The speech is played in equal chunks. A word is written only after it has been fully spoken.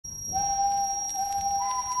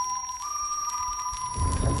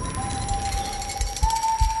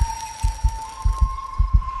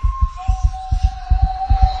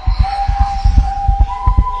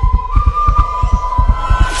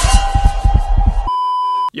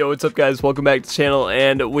Yo, what's up guys? Welcome back to the channel,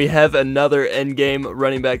 and we have another endgame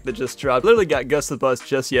running back that just dropped. Literally got Gus the Bus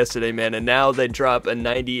just yesterday, man, and now they drop a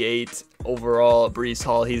 98 overall Breece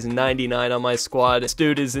Hall. He's 99 on my squad. This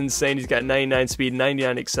dude is insane. He's got 99 speed,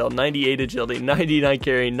 99 excel, 98 agility, 99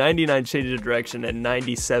 carry, 99 change of direction, and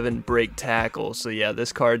 97 break tackle. So yeah,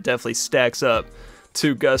 this card definitely stacks up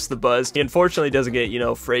to Gus the Buzz. He unfortunately doesn't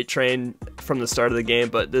get, freight train from the start of the game,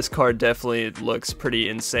 but this card definitely looks pretty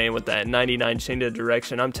insane with that 99 change of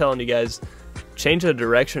direction. I'm telling you guys, change of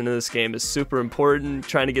direction in this game is super important.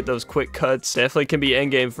 Trying to get those quick cuts definitely can be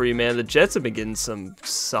endgame for you, man. The Jets have been getting some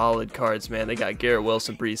solid cards, man. They got Garrett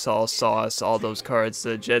Wilson, Breece Hall, Sauce, all those cards.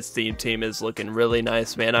 The Jets theme team is looking really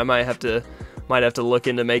nice, man. I might have to look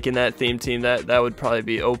into making that theme team. That would probably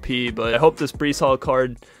be OP, but I hope this Breece Hall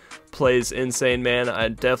card plays insane, man.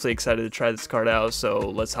 I'm definitely excited to try this card out, so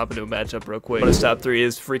let's hop into a matchup real quick. Bonus top 3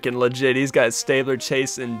 is freaking legit. He's got Stabler,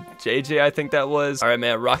 Chase, and JJ, I think that was. Alright,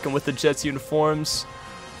 man, rocking with the Jets uniforms.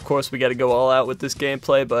 Of course, we got to go all out with this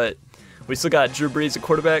gameplay, but we still got Drew Brees at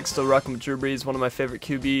quarterback. Still rocking with Drew Brees, one of my favorite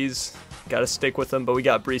QBs. Got to stick with him, but we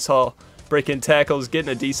got Breece Hall breaking tackles,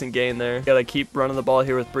 getting a decent gain there. Got to keep running the ball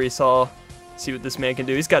here with Breece Hall. See what this man can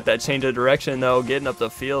do. He's got that change of direction though, getting up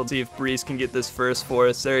the field. See if Breece can get this first for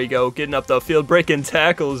us. There you go, getting up the field, breaking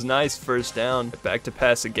tackles. Nice first down. Back to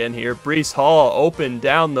pass again here. Breece Hall open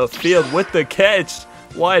down the field with the catch.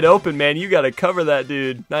 Wide open, man. You got to cover that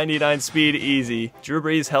dude. 99 speed, easy. Drew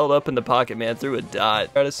Brees held up in the pocket, man. Threw a dot.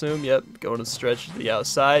 I'd assume, yep. Going to stretch to the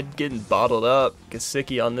outside. Getting bottled up.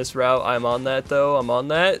 Gasicki on this route. I'm on that though. I'm on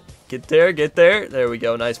that. Get there, get there. There we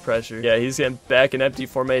go. Nice pressure. Yeah, he's getting back in empty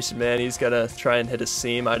formation, man. He's got to try and hit a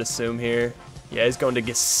seam, I'd assume here. Yeah, he's going to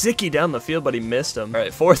Gasicki down the field, but he missed him. All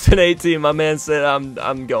right, 4th and 18. My man said,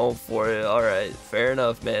 I'm going for it. All right, fair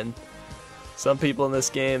enough, man. Some people in this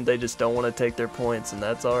game, they just don't want to take their points, and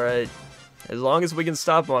that's all right. As long as we can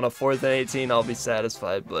stop him on a 4th and 18, I'll be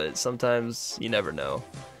satisfied, but sometimes you never know.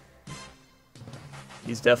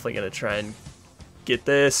 He's definitely going to try and get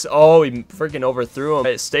this. Oh, he freaking overthrew him.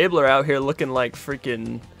 Right, Stabler out here looking like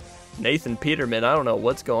freaking Nathan Peterman. I don't know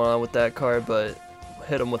what's going on with that card, but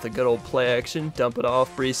hit him with a good old play action. Dump it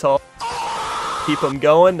off. Breece Hall. Keep him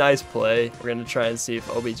going. Nice play. We're going to try and see if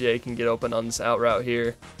OBJ can get open on this out route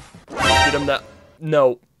here. Get him that.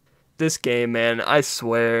 No. This game, man, I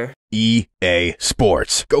swear. EA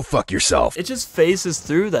Sports. Go fuck yourself. It just phases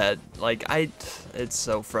through that. Like, it's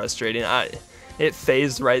so frustrating. It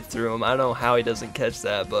phased right through him. I don't know how he doesn't catch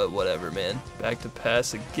that, but whatever, man. Back to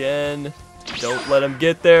pass again. Don't let him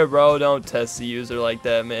get there, bro. Don't test the user like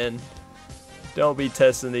that, man. Don't be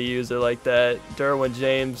testing the user like that. Derwin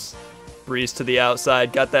James. Breece to the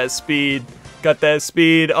outside. Got that speed. Got that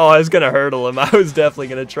speed. Oh, I was going to hurdle him. I was definitely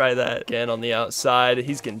going to try that. Again on the outside.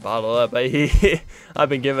 He's getting bottled up. I've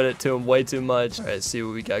been giving it to him way too much. All right, see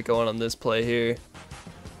what we got going on this play here.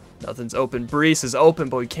 Nothing's open. Breece is open,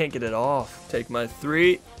 but we can't get it off. Take my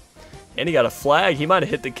 3. And he got a flag. He might have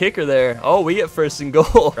hit the kicker there. Oh, we get 1st and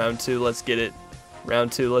goal. Round 2, let's get it.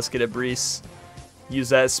 Round 2, let's get it, Breece. Use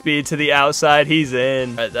that speed to the outside. He's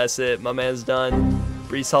in. All right, that's it. My man's done.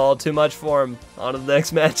 Breece Hall, too much for him. On to the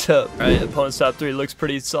next matchup. All right, opponent's top 3 looks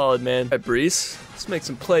pretty solid, man. All right, Breece, let's make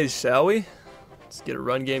some plays, shall we? Let's get a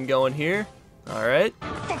run game going here. All right.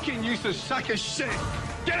 Fucking useless sack of shit.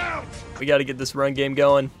 Get out! We got to get this run game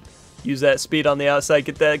going. Use that speed on the outside.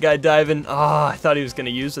 Get that guy diving. Ah, I thought he was going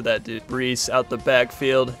to use it, that dude. Breece out the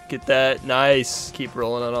backfield. Get that. Nice. Keep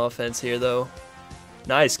rolling on offense here, though.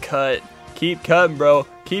 Nice cut. Keep cutting, bro.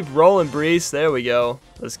 Keep rolling, Breece. There we go.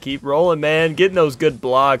 Let's keep rolling, man. Getting those good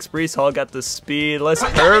blocks. Breece Hall got the speed. Let's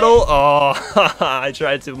hurdle. Oh, I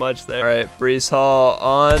tried too much there. All right, Breece Hall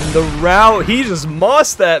on the route. He just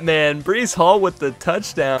mossed that man. Breece Hall with the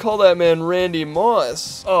touchdown. Call that man Randy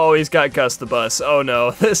Moss. Oh, he's got Gus the Bus. Oh,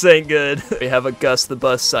 no. This ain't good. We have a Gus the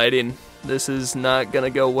Bus sighting. This is not going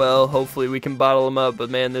to go well. Hopefully, we can bottle him up. But,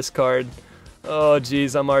 man, this card. Oh,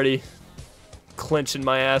 geez. I'm already clenching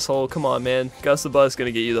my asshole. Come on, man. Gus the Bus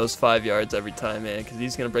gonna get you those 5 yards every time, man, because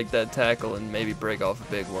he's gonna break that tackle and maybe break off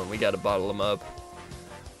a big one. We gotta bottle him up.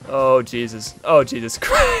 Oh, Jesus. Oh, Jesus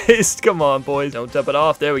Christ. Come on, boys. Don't dump it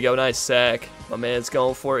off. There we go. Nice sack. My man's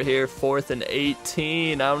going for it here. 4th and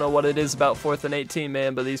 18. I don't know what it is about 4th and 18,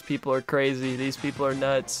 man, but these people are crazy. These people are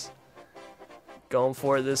nuts. Going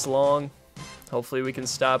for it this long. Hopefully we can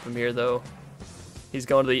stop him here, though. He's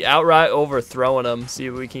going to the outright, overthrowing him. See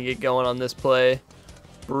if we can get going on this play.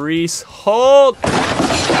 Breece Hall.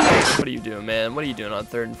 What are you doing, man? What are you doing on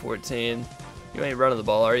 3rd and 14? You ain't running the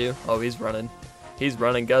ball, are you? Oh, he's running. He's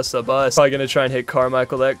running Gus the Bus. Probably going to try and hit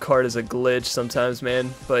Carmichael. That card is a glitch sometimes,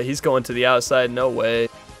 man. But he's going to the outside. No way.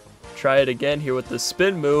 Try it again here with the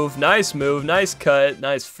spin move. Nice move, nice cut,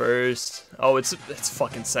 nice first. Oh, it's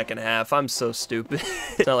fucking second half. I'm so stupid.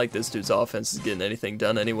 It's not like this dude's offense is getting anything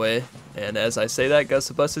done anyway. And as I say that, Gus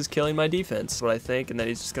the Bus is killing my defense. That's what I think. And then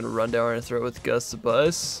he's just going to run down and throw it with Gus the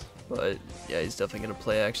Bus. But yeah, he's definitely going to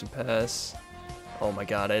play action pass. Oh my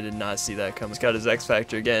god, I did not see that coming. He's got his X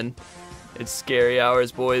Factor again. It's scary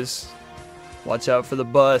hours, boys. Watch out for the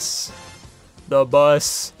bus. The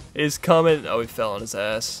bus is coming. Oh, he fell on his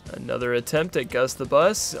ass. Another attempt at Gus the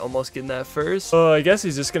Bus. Almost getting that first. Oh, I guess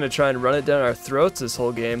he's just going to try and run it down our throats this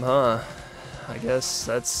whole game, huh? I guess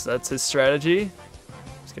that's his strategy.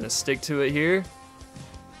 He's going to stick to it here.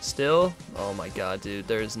 Still. Oh my god, dude.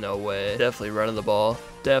 There's no way. Definitely running the ball.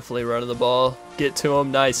 Definitely running the ball. Get to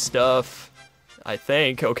him. Nice stuff. I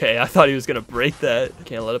think. Okay, I thought he was going to break that.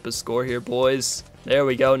 Can't let up a score here, boys. There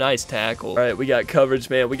we go. Nice tackle. All right, we got coverage,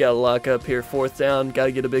 man. We got to lock up here. 4th down. Got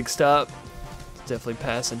to get a big stop. Definitely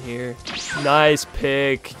passing here. Nice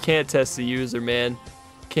pick. Can't test the user, man.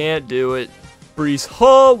 Can't do it. Breece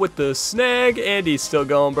Hall with the snag. And he's still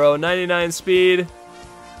going, bro. 99 speed.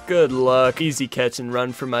 Good luck. Easy catch and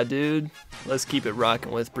run for my dude. Let's keep it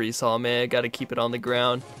rocking with Breece Hall, man. Got to keep it on the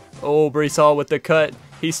ground. Oh, Breece Hall with the cut.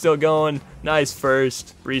 He's still going. Nice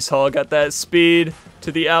first. Breece Hall got that speed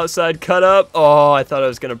to the outside, cut up. Oh, I thought I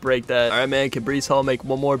was going to break that. All right, man. Can Breece Hall make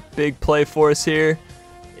one more big play for us here?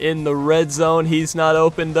 In the red zone. He's not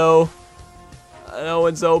open, though. No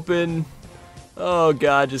one's open. Oh,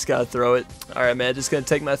 God. Just got to throw it. All right, man. Just going to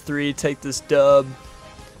take my 3. Take this dub.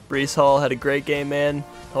 Breece Hall had a great game, man.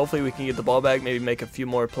 Hopefully we can get the ball back. Maybe make a few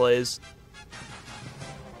more plays.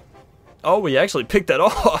 Oh, we actually picked that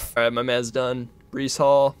off. All right, my man's done. Breece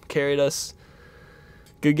Hall carried us.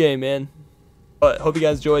 Good game, man. But hope you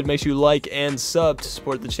guys enjoyed. Make sure you like and sub to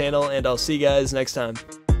support the channel, and I'll see you guys next time.